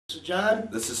This is John.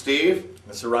 This is Steve.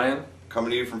 This is Ryan.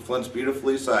 Coming to you from Flint's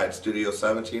beautiful east side, Studio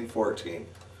 1714.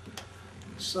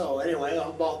 So anyway, how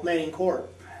about Manning Court?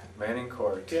 Manning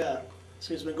Court. Yeah,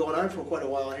 seems to be going on for quite a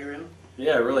while here.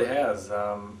 Yeah, it really has.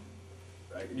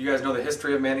 You guys know the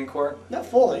history of Manning Court? Not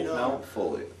fully, no. Not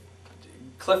fully.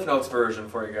 Cliff Notes version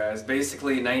for you guys.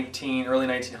 Basically, early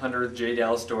 1900s, J.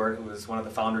 Dallas Stewart, who was one of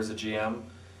the founders of GM,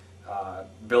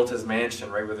 built his mansion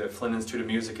right where the Flint Institute of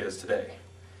Music is today.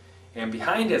 And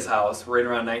behind his house, right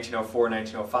around 1904,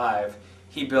 1905,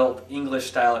 he built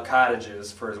English-style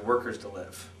cottages for his workers to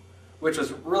live. Which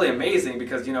was really amazing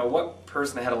because, you know, what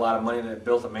person that had a lot of money that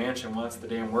built a mansion wants the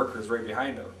damn workers right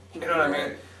behind him? You know what I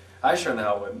mean? I sure in the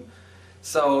hell wouldn't.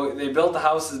 So they built the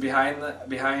houses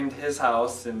behind his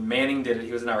house, and Manning did it.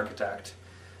 He was an architect.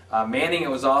 Manning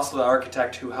was also the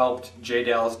architect who helped J.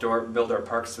 Dallas Stewart build our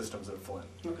park systems at Flint.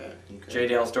 Okay. J.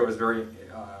 Dallas Stewart was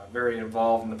very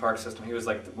involved in the park system. He was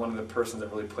like one of the persons that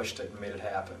really pushed it and made it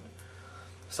happen.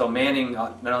 So Manning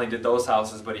not only did those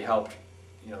houses, but he helped,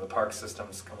 you know, the park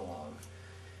systems come along.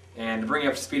 And to bring you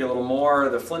up to speed a little more,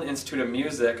 the Flint Institute of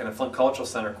Music and the Flint Cultural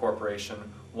Center Corporation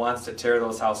wants to tear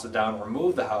those houses down or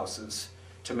move the houses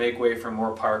to make way for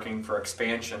more parking for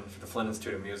expansion for the Flint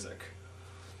Institute of Music.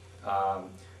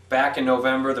 Back in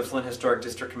November, the Flint Historic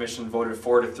District Commission voted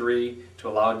 4-3 to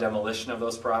allow demolition of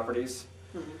those properties.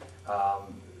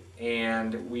 Mm-hmm.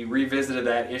 And we revisited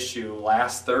that issue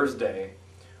last Thursday,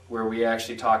 where we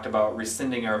actually talked about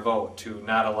rescinding our vote to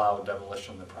not allow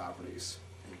demolition of the properties.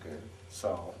 Okay.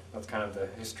 So that's kind of the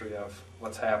history of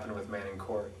what's happened with Manning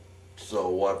Court. So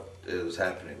what is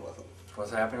happening with them?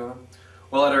 What's happening with them?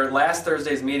 Well, at our last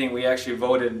Thursday's meeting, we actually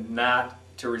voted not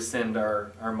to rescind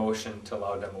our motion to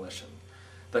allow demolition.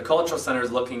 The Cultural Center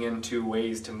is looking into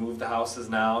ways to move the houses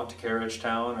now to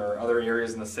Carriagetown or other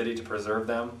areas in the city to preserve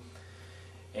them.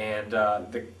 And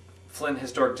the Flint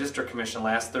Historic District Commission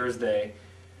last Thursday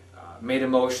made a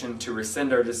motion to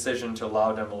rescind our decision to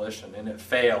allow demolition, and it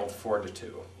failed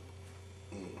 4-2.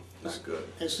 That's good.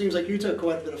 And it seems like you took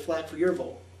quite a bit of flack for your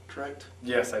vote, correct?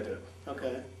 Yes, I did.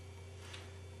 Okay.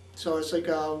 So it's like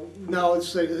now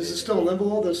it's like, is it still in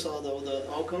limbo, this the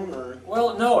outcome, or?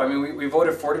 Well, no. I mean, we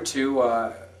voted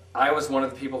 4-2. I was one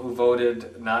of the people who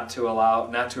voted not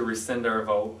to rescind our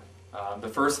vote. The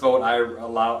first vote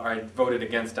I voted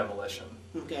against demolition.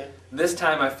 Okay. This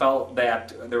time I felt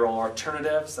that there were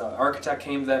alternatives. Architect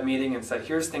came to that meeting and said,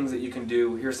 here's things that you can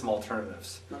do, here's some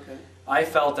alternatives. Okay. I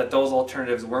felt that those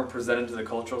alternatives weren't presented to the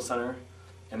Cultural Center,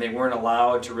 and they weren't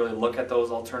allowed to really look at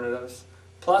those alternatives.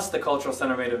 Plus the Cultural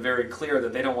Center made it very clear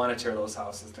that they don't want to tear those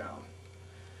houses down.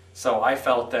 So I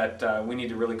felt that we need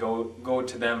to really go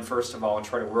to them first of all and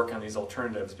try to work on these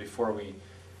alternatives before we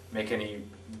make any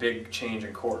big change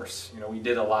in course. You know, we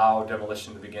did allow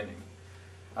demolition in the beginning.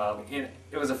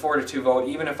 It was a 4-2 vote.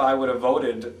 Even if I would have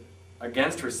voted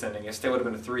against rescinding, it still would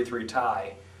have been a 3-3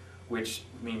 tie, which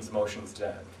means the motion's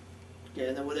dead. Yeah,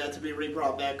 and then would that have to be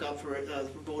re-brought back up for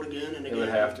vote again and again? It would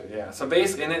have to, yeah. So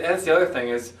basically, and that's the other thing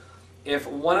is, if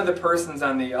one of the persons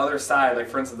on the other side, like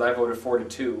for instance, I voted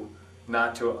 4-2,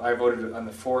 I voted on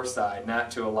the for side,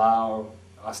 not to allow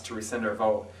us to rescind our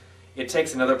vote. It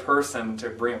takes another person to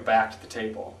bring it back to the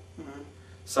table. Mm-hmm.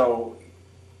 So,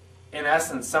 in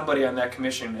essence, somebody on that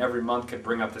commission every month could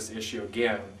bring up this issue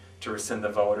again to rescind the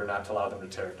vote or not to allow them to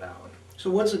tear it down. So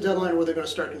what's the deadline where they're going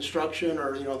to start construction,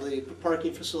 or the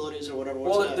parking facilities or whatever?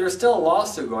 Well, there's still a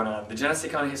lawsuit going on. The Genesee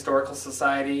County Historical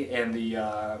Society and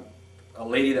a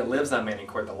lady that lives on Manning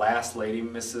Court, the last lady,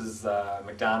 Mrs.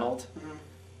 McDonald. Mm-hmm.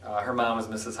 Her mom was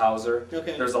Mrs. Hauser.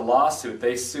 Okay. There's a lawsuit.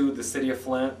 They sued the City of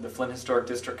Flint, the Flint Historic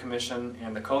District Commission,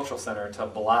 and the Cultural Center to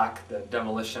block the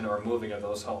demolition or moving of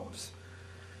those homes.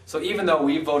 So even though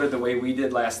we voted the way we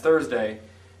did last Thursday,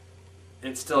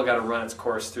 it's still got to run its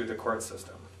course through the court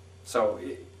system. So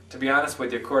to be honest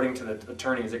with you, according to the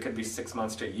attorneys, it could be 6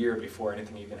 months to a year before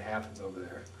anything even happens over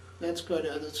there. That's good.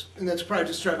 And that's probably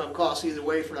just driving up costs either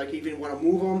way for like even want to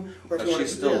move them. Or if she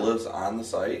still lives on the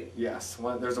site? Yes.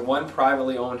 There's one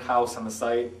privately owned house on the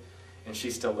site, and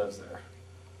she still lives there.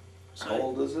 So how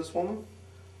old is this woman?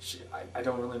 I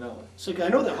don't really know. So I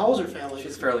know the Hauser family.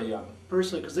 She's fairly young.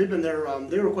 Personally, because they've been there,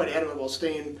 they were quite adamant about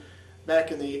staying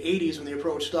back in the 80s when they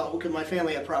approached us. Because my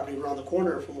family had property around the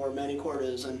corner from where Manning Court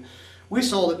is, and we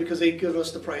sold it because they gave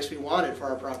us the price we wanted for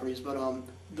our properties. But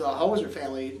the Hauser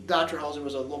family, Dr. Hauser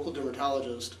was a local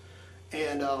dermatologist,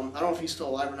 and I don't know if he's still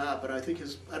alive or not. But I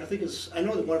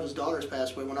know that one of his daughters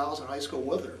passed away when I was in high school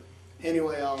with her.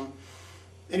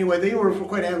 Anyway, they were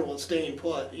quite adamant about staying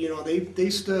put. You know, they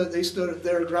stood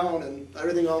their ground, and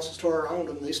everything else was tore around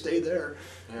them. They stayed there.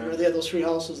 Yeah. They had those 3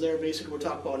 houses there, basically we're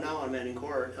talking about now on Manning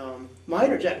Court.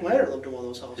 Jack Miner lived in one of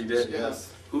those houses. He did,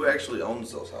 yes. Who actually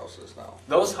owns those houses now?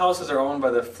 Those houses are owned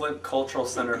by the Flint Cultural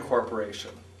Center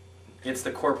Corporation. It's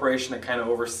the corporation that kind of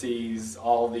oversees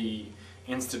all the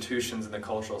institutions in the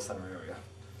cultural center area.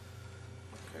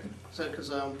 Okay. So,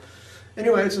 because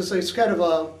anyway, it's kind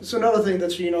of it's another thing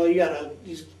that's, you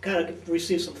kind of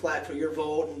receive some flack for your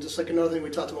vote, and just like another thing we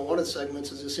talked about in one of the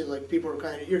segments is it seems like people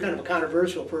are you're kind of a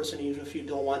controversial person even if you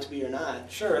don't want to be or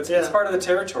not. Sure, it's part of the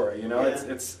territory, Yeah.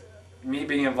 It's me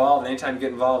being involved. Anytime you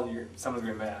get involved, someone's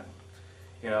gonna be mad,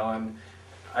 and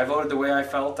I voted the way I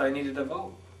felt I needed to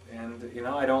vote, and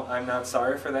I'm not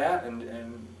sorry for that,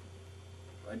 and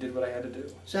I did what I had to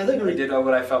do. So I think I did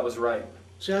what I felt was right.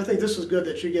 See, I think this is good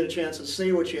that you get a chance to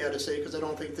say what you had to say, because I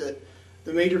don't think that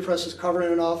the major press is covering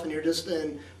it enough,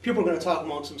 and people are going to talk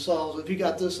amongst themselves. If you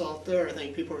got this out there, I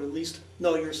think people at least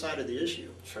know your side of the issue.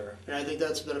 Sure. And I think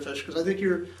that's beneficial, because I think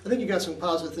you got some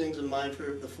positive things in mind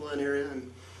for the Flint area,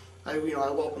 and I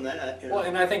welcome that. Well,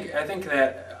 and I think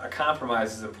that a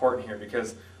compromise is important here,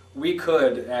 because we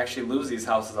could actually lose these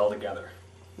houses altogether.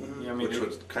 Mm-hmm. Which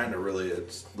was kind of really,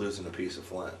 it's losing a piece of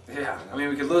Flint. Yeah, I mean,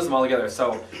 we could lose them all together.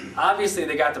 So obviously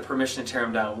they got the permission to tear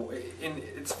them down. And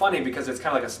it's funny because it's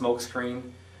kind of like a smoke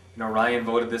screen. Ryan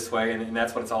voted this way, and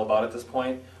that's what it's all about at this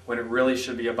point, when it really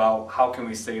should be about how can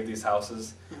we save these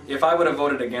houses. If I would have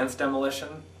voted against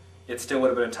demolition, it still would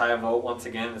have been a tie vote once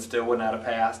again. It still would not have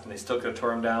passed, and they still could have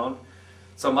torn them down.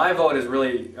 So my vote is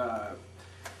really...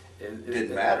 it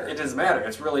didn't matter. It doesn't matter.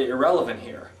 It's really irrelevant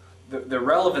here. The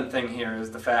relevant thing here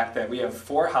is the fact that we have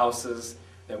 4 houses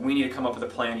that we need to come up with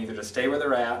a plan either to stay where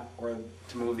they're at or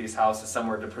to move these houses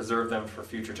somewhere to preserve them for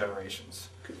future generations.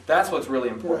 That's what's really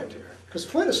important here. Because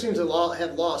Flint seems to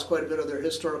have lost quite a bit of their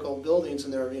historical buildings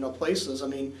and their places. I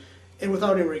mean, and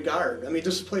without any regard. I mean,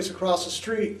 this place across the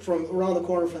street from around the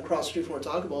corner from across the street from what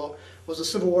we're talking about was a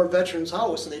Civil War veteran's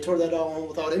house, and they tore that down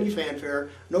without any fanfare,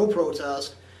 no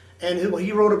protest. And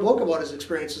he wrote a book about his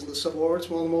experiences in the Civil War. It's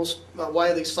one of the most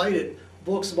widely cited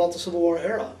books about the Civil War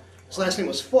era. His last name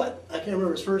was Foote. I can't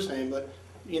remember his first name, but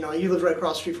he lived right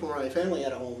across the street from where my family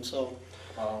had a home. So,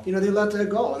 Wow. they let that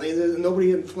go, and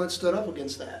nobody in Flint stood up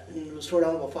against that. And it was torn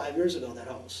down about 5 years ago, that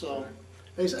house. So,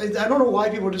 I don't know why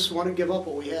people just want to give up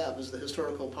what we have as the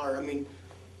historical part. I mean,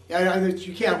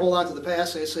 you can't hold on to the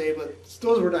past, they say, but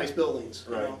those were nice buildings.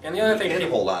 Right. And the other thing, You can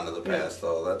hold on to the past,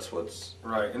 though. That's what's...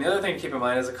 right. And the other thing to keep in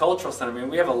mind is a cultural center. I mean,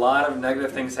 we have a lot of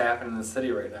negative things happening in the city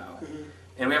right now,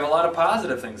 and we have a lot of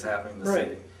positive things happening in the Right.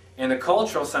 city. And the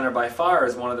cultural center, by far,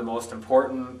 is one of the most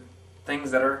important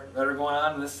things that are going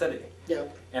on in this city. Yeah.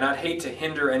 And I'd hate to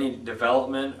hinder any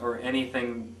development or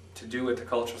anything to do with the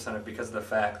cultural center because of the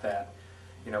fact that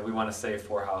we want to save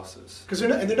 4 houses. Because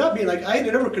they're not being like, I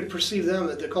never could perceive them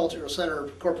at the Cultural Center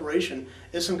Corporation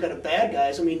as some kind of bad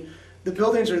guys. I mean, the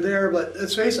buildings are there, but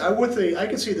let's face it, I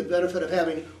could see the benefit of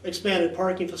having expanded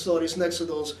parking facilities next to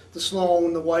those, the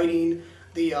Sloan, the Whiting,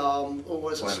 the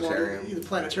Planetarium. The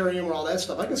planetarium, or all that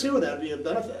stuff. I can see where that would be a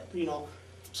benefit,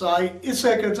 So it's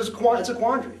a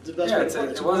quandary. It's the best way to put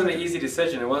it. It wasn't an easy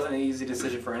decision. It wasn't an easy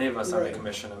decision for any of us on the Right.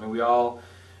 commission. I mean,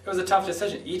 it was a tough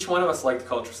decision. Each one of us liked the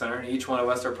Cultural Center, and each one of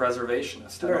us are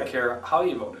preservationists. I don't Right. care how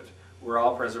you voted. We're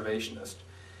all preservationists.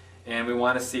 And we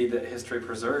want to see the history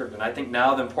preserved. And I think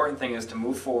now the important thing is to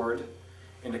move forward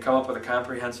and to come up with a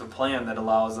comprehensive plan that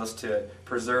allows us to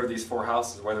preserve these 4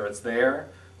 houses, whether it's there,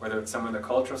 whether it's somewhere in the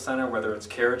Cultural Center, whether it's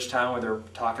Carriage Town, where they're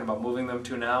talking about moving them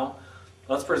to now.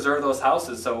 Let's preserve those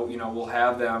houses so we'll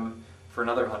have them for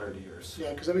another 100 years.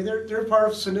 Yeah, because I mean, they're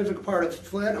a significant part of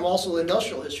Flint, and also the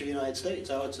industrial history of the United States,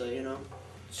 I would say,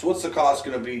 So what's the cost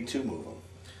going to be to move them?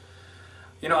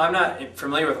 I'm not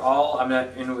familiar with I'm not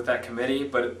in with that committee,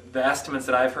 but the estimates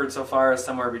that I've heard so far is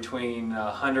somewhere between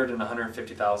 $100,000 and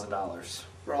 $150,000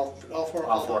 for all 4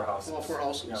 houses. All 4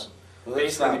 houses. Yeah. Well, that's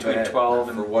Basically not between bad 12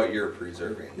 and for what you're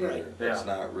preserving. Right. Either. It's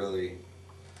Yeah. not really...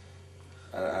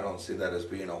 I don't see that as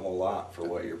being a whole lot for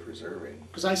what you're preserving.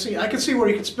 Because I can see where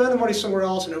you could spend the money somewhere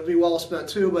else and it would be well spent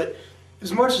too, but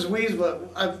as much as we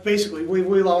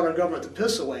allowed our government to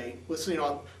piss away with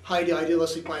high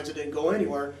idealistic plans that didn't go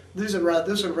anywhere. This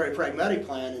is a very pragmatic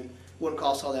plan and wouldn't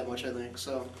cost all that much, I think.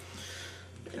 So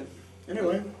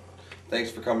anyway,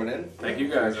 Thanks for coming in. Thank you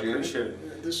guys. I appreciate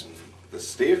it. this This is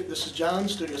Steve. is John,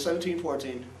 Studio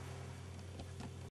 1714.